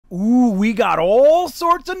Ooh, we got all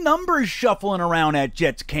sorts of numbers shuffling around at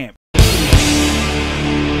Jets camp.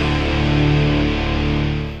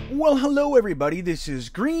 Well, hello everybody, this is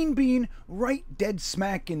GreenBean, right dead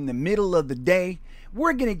smack in the middle of the day.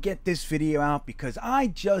 We're going to get this video out because I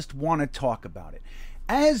just want to talk about it.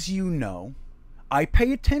 As you know, I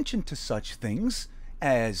pay attention to such things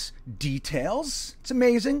as details. It's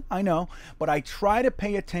amazing, I know, but I try to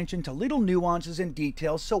pay attention to little nuances and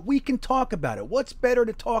details so we can talk about it. What's better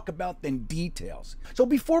to talk about than details? So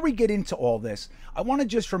before we get into all this, I want to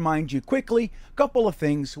just remind you quickly a couple of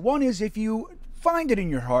things. One is, if you find it in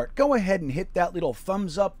your heart, go ahead and hit that little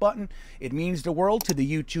thumbs up button. It means the world to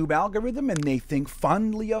the YouTube algorithm and they think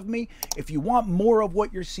fondly of me. If you want more of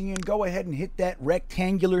what you're seeing, go ahead and hit that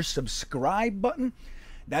rectangular subscribe button.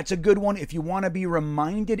 That's a good one if you want to be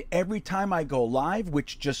reminded every time I go live,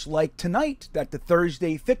 which just like tonight, at the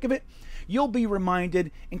Thursday thick of it, you'll be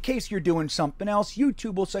reminded in case you're doing something else.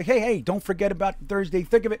 YouTube will say, hey, don't forget about the Thursday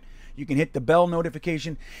thick of it. You can hit the bell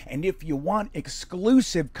notification. And if you want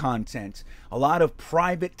exclusive content, a lot of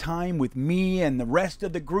private time with me and the rest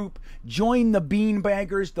of the group, join the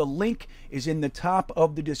Beanbaggers. The link is in the top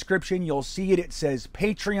of the description. You'll see it. It says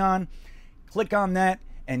Patreon. Click on that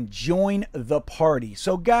and join the party.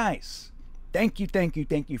 So guys, thank you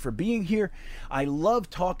for being here. I love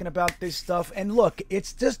talking about this stuff. And look,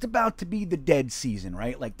 it's just about to be the dead season,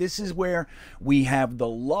 right? Like, this is where we have the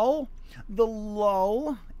lull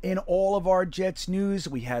in all of our Jets news.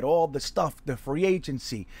 We had all the stuff, the free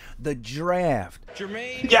agency, the draft.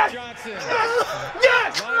 Jermain Johnson.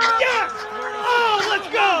 Yes! Oh, let's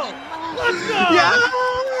go! Yeah!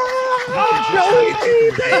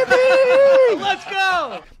 Oh, baby! Let's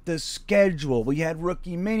go! The schedule. We had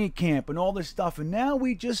rookie minicamp and all this stuff, and now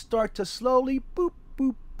we just start to slowly boop,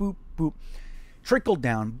 trickle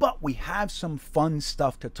down. But we have some fun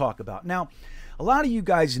stuff to talk about. Now, a lot of you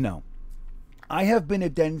guys know I have been a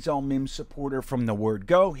Denzel Mims supporter from the word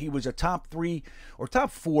go. He was a top 3 or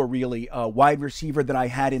top 4 really wide receiver that I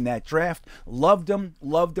had in that draft. Loved him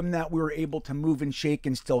that we were able to move and shake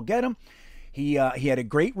and still get him. He had a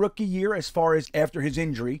great rookie year as far as after his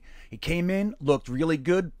injury. He came in, looked really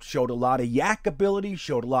good, showed a lot of yak ability,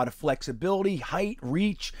 showed a lot of flexibility, height,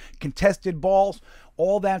 reach, contested balls,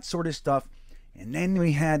 all that sort of stuff. And then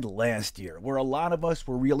we had last year, where a lot of us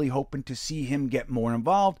were really hoping to see him get more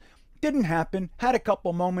involved. Didn't happen, had a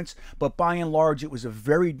couple moments, but by and large, it was a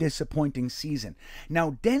very disappointing season.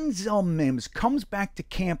 Now, Denzel Mims comes back to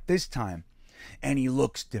camp this time, and he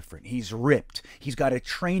looks different. He's ripped. He's got a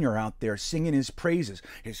trainer out there singing his praises.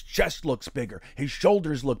 His chest looks bigger. His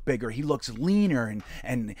shoulders look bigger. He looks leaner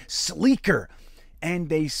and sleeker. And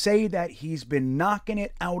they say that he's been knocking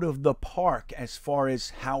it out of the park as far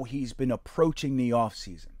as how he's been approaching the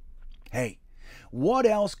offseason. Hey, what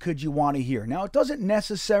else could you want to hear? Now, it doesn't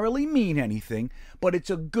necessarily mean anything, but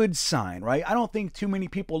it's a good sign, right? I don't think too many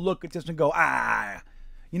people look at this and go,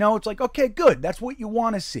 you know, it's like, okay, good. That's what you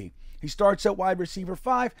want to see. He starts at wide receiver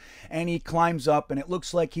 5 and he climbs up, and it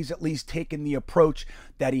looks like he's at least taken the approach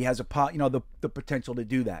that he has the potential to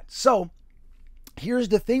do that. So here's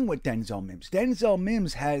the thing with Denzel Mims. Denzel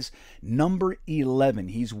Mims has number 11.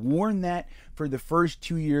 He's worn that for the first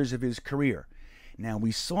 2 years of his career. Now,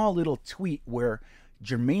 we saw a little tweet where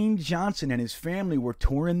Jermain Johnson and his family were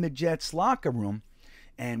touring the Jets locker room,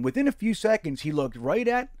 and within a few seconds, he looked right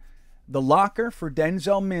at the locker for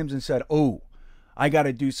Denzel Mims and said, "Oh, I got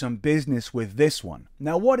to do some business with this one."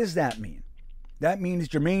 Now, what does that mean? That means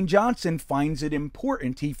Jermain Johnson finds it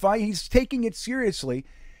important. He's taking it seriously.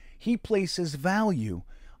 He places value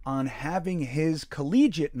on having his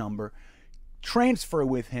collegiate number transfer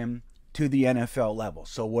with him to the NFL level.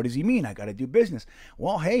 So what does he mean? I got to do business.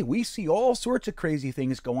 Well, hey, we see all sorts of crazy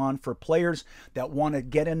things go on for players that want to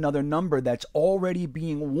get another number that's already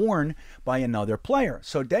being worn by another player.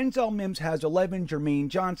 So Denzel Mims has 11. Jermain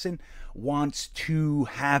Johnson wants to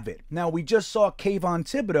have it. Now, we just saw Kayvon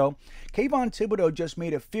Thibodeau. Kayvon Thibodeau just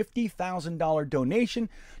made a $50,000 donation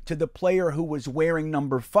to the player who was wearing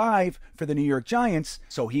number 5 for the New York Giants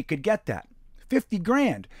so he could get that. 50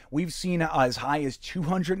 grand. We've seen as high as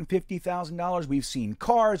 $250,000. We've seen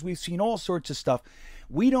cars. We've seen all sorts of stuff.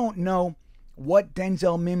 We don't know what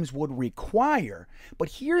Denzel Mims would require. But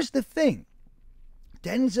here's the thing.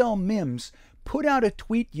 Denzel Mims put out a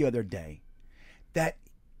tweet the other day that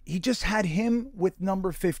he just had him with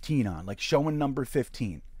number 15 on, like showing number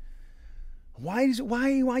 15. Why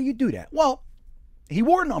you do that? Well, he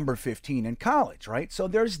wore number 15 in college, right? So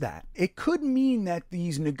there's that. It could mean that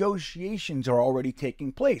these negotiations are already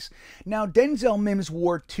taking place. Now, Denzel Mims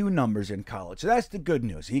wore 2 numbers in college, so that's the good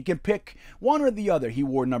news. He can pick one or the other. He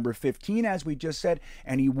wore number 15, as we just said,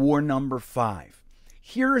 and he wore number 5.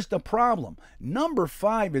 Here's the problem. Number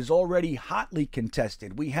 5 is already hotly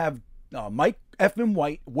contested. We have Mike F.M.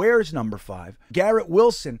 White wears number 5. Garrett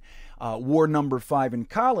Wilson wore number 5 in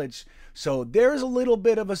college. So there's a little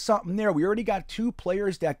bit of a something there. We already got 2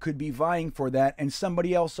 players that could be vying for that, and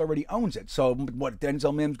somebody else already owns it. So what,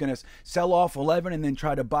 Denzel Mims going to sell off 11 and then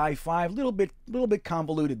try to buy 5? Little bit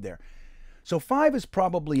convoluted there. So 5 is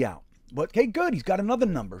probably out. But hey, good. He's got another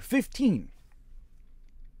number, 15.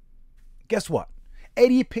 Guess what?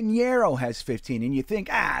 Eddie Pinheiro has 15, and you think,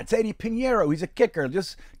 it's Eddie Pinheiro. He's a kicker.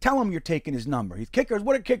 Just tell him you're taking his number. He's kickers.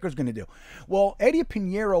 What are kickers going to do? Well, Eddie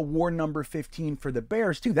Pinheiro wore number 15 for the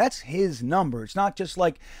Bears, too. That's his number. It's not just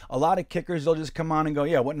like a lot of kickers. They'll just come on and go,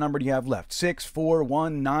 yeah, what number do you have left? 6, 4,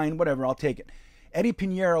 1, 9, whatever. I'll take it. Eddie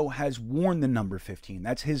Pinheiro has worn the number 15.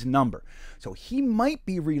 That's his number. So he might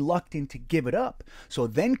be reluctant to give it up. So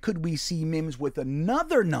then could we see Mims with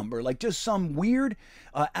another number, like just some weird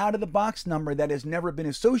out-of-the-box number that has never been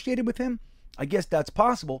associated with him? I guess that's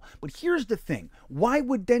possible. But here's the thing. Why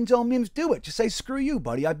would Denzel Mims do it? Just say, screw you,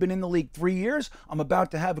 buddy. I've been in the league 3 years. I'm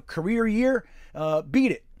about to have a career year.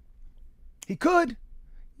 Beat it. He could.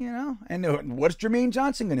 And what's Jermain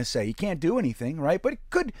Johnson going to say? He can't do anything, right? But it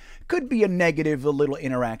could be a negative, a little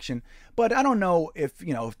interaction. But I don't know if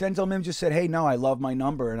Denzel Mims just said, hey, no, I love my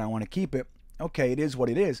number and I want to keep it. Okay, it is what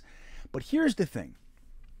it is. But here's the thing.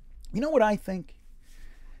 You know what I think?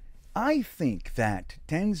 I think that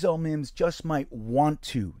Denzel Mims just might want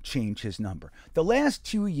to change his number. The last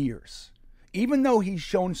 2 years, even though he's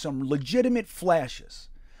shown some legitimate flashes,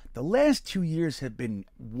 the last 2 years have been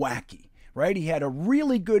wacky. Right? He had a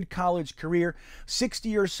really good college career,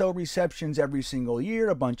 60 or so receptions every single year,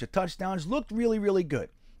 a bunch of touchdowns, looked really, really good.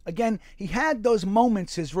 Again, he had those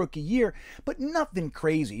moments his rookie year, but nothing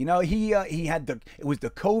crazy. He had it was the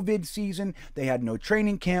COVID season. They had no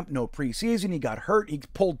training camp, no preseason. He got hurt. He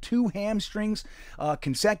pulled 2 hamstrings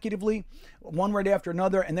consecutively, one right after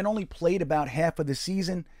another, and then only played about half of the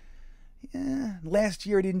season. Last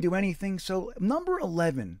year, he didn't do anything. So number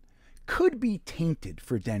 11 could be tainted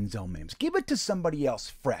for Denzel Mims. Give it to somebody else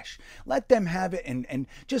fresh. Let them have it and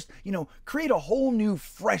just, create a whole new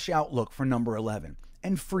fresh outlook for number 11.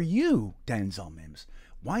 And for you, Denzel Mims,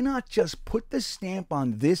 why not just put the stamp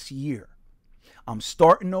on this year? I'm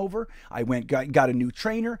starting over. I got a new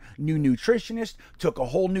trainer, new nutritionist, took a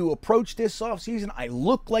whole new approach this offseason. I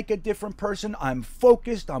look like a different person. I'm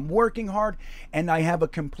focused. I'm working hard. And I have a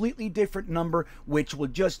completely different number, which will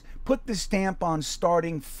just put the stamp on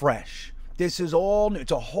starting fresh. This is all new.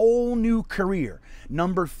 It's a whole new career.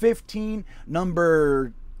 Number 15,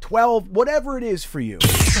 number 12, whatever it is for you.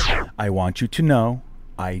 I want you to know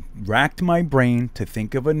I racked my brain to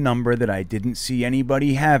think of a number that I didn't see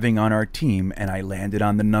anybody having on our team, and I landed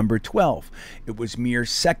on the number 12. It was mere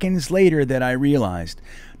seconds later that I realized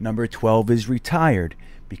number 12 is retired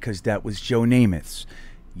because that was Joe Namath's.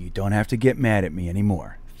 You don't have to get mad at me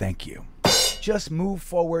anymore. Thank you. Just move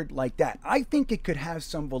forward like that. I think it could have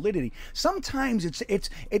some validity. Sometimes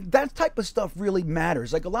that type of stuff really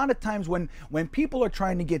matters. Like a lot of times when people are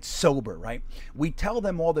trying to get sober, right? We tell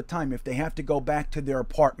them all the time if they have to go back to their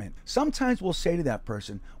apartment. Sometimes we'll say to that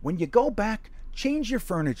person, when you go back, change your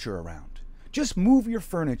furniture around. Just move your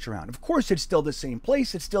furniture around. Of course, it's still the same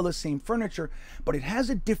place. It's still the same furniture, but it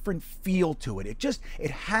has a different feel to it.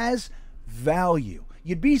 It has value.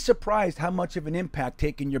 You'd be surprised how much of an impact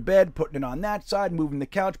taking your bed, putting it on that side, moving the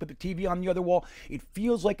couch, put the TV on the other wall. It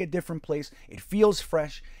feels like a different place. It feels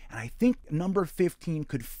fresh. And I think number 15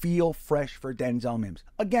 could feel fresh for Denzel Mims.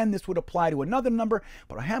 Again, this would apply to another number,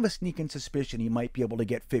 but I have a sneaking suspicion he might be able to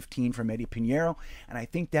get 15 from Eddie Pinheiro, and I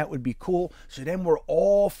think that would be cool. So then we're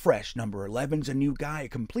all fresh. Number 11's a new guy, a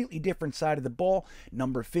completely different side of the ball.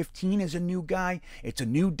 Number 15 is a new guy. It's a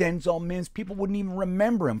new Denzel Mims. People wouldn't even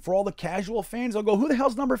remember him. For all the casual fans, they'll go, who the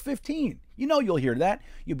hell's number 15? You'll hear that.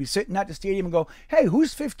 You'll be sitting at the stadium and go, hey,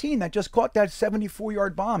 who's 15 that just caught that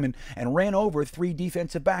 74-yard bomb and ran over 3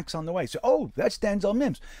 defensive backs on the way? So, oh, that's Denzel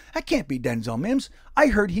Mims. That can't be Denzel Mims. I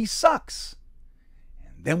heard he sucks.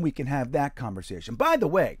 And then we can have that conversation. By the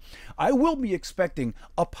way, I will be expecting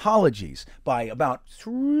apologies by about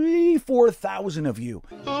 4,000 of you.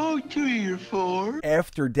 Oh, 3 or 4.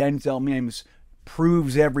 After Denzel Mims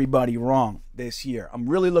proves everybody wrong this year. I'm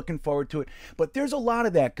really looking forward to it. But there's a lot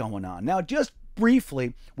of that going on. Now, just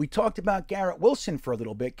briefly, we talked about Garrett Wilson for a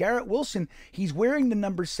little bit. Garrett Wilson, he's wearing the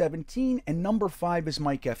number 17, and number 5 is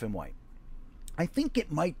Mike F.M. White. I think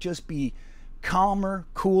it might just be calmer,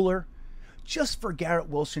 cooler, just for Garrett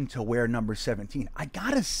Wilson to wear number 17. I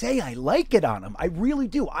gotta say, I like it on him. I really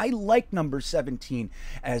do. I like number 17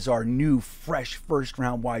 as our new, fresh,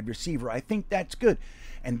 first-round wide receiver. I think that's good.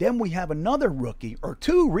 And then we have another rookie, or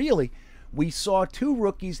 2 really. we saw two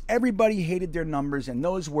rookies. Everybody hated their numbers, and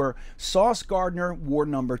those were Sauce Gardner wore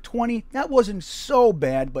number 20. That wasn't so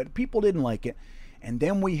bad, but people didn't like it. And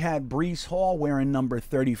then we had Breece Hall wearing number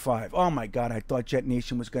 35. Oh my God, I thought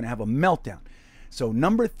Jetnation was going to have a meltdown. So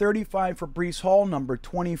number 35 for Breece Hall, number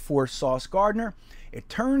 20 for Sauce Gardner. It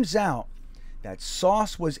turns out that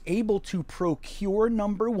Sauce was able to procure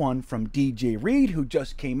number 1 from DJ Reed, who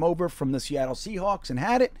just came over from the Seattle Seahawks and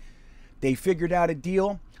had it. They figured out a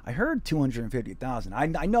deal. I heard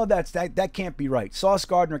 $250,000. I know that can't be right. Sauce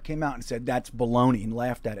Gardner came out and said that's baloney and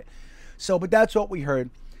laughed at it. So, but that's what we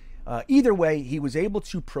heard. Either way, he was able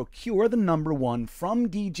to procure the number 1 from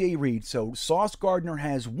DJ Reed. So Sauce Gardner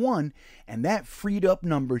has 1, and that freed up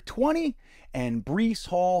number 20. And Breece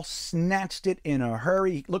Hall snatched it in a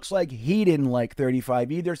hurry. Looks like he didn't like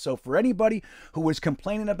 35 either. So for anybody who was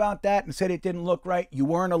complaining about that and said it didn't look right, you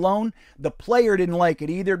weren't alone. The player didn't like it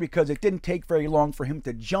either because it didn't take very long for him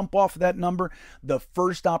to jump off that number the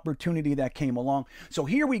first opportunity that came along. So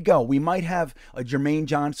here we go. We might have a Jermain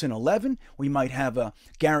Johnson 11. We might have a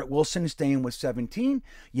Garrett Wilson staying with 17.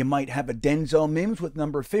 You might have a Denzel Mims with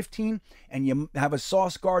number 15. And you have a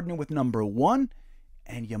Sauce Gardner with number 1.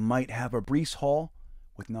 And you might have a Breece Hall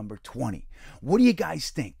with number 20. What do you guys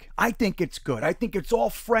think? I think it's good. I think it's all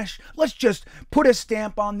fresh. Let's just put a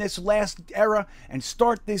stamp on this last era and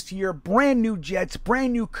start this year. Brand new Jets,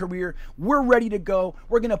 brand new career. We're ready to go.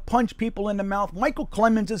 We're going to punch people in the mouth. Michael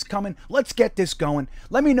Clemens is coming. Let's get this going.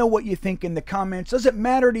 Let me know what you think in the comments. Does it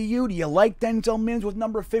matter to you? Do you like Denzel Mims with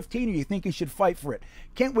number 15, or do you think he should fight for it?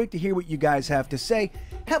 Can't wait to hear what you guys have to say.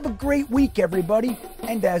 Have a great week, everybody.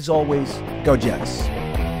 And as always, go Jets.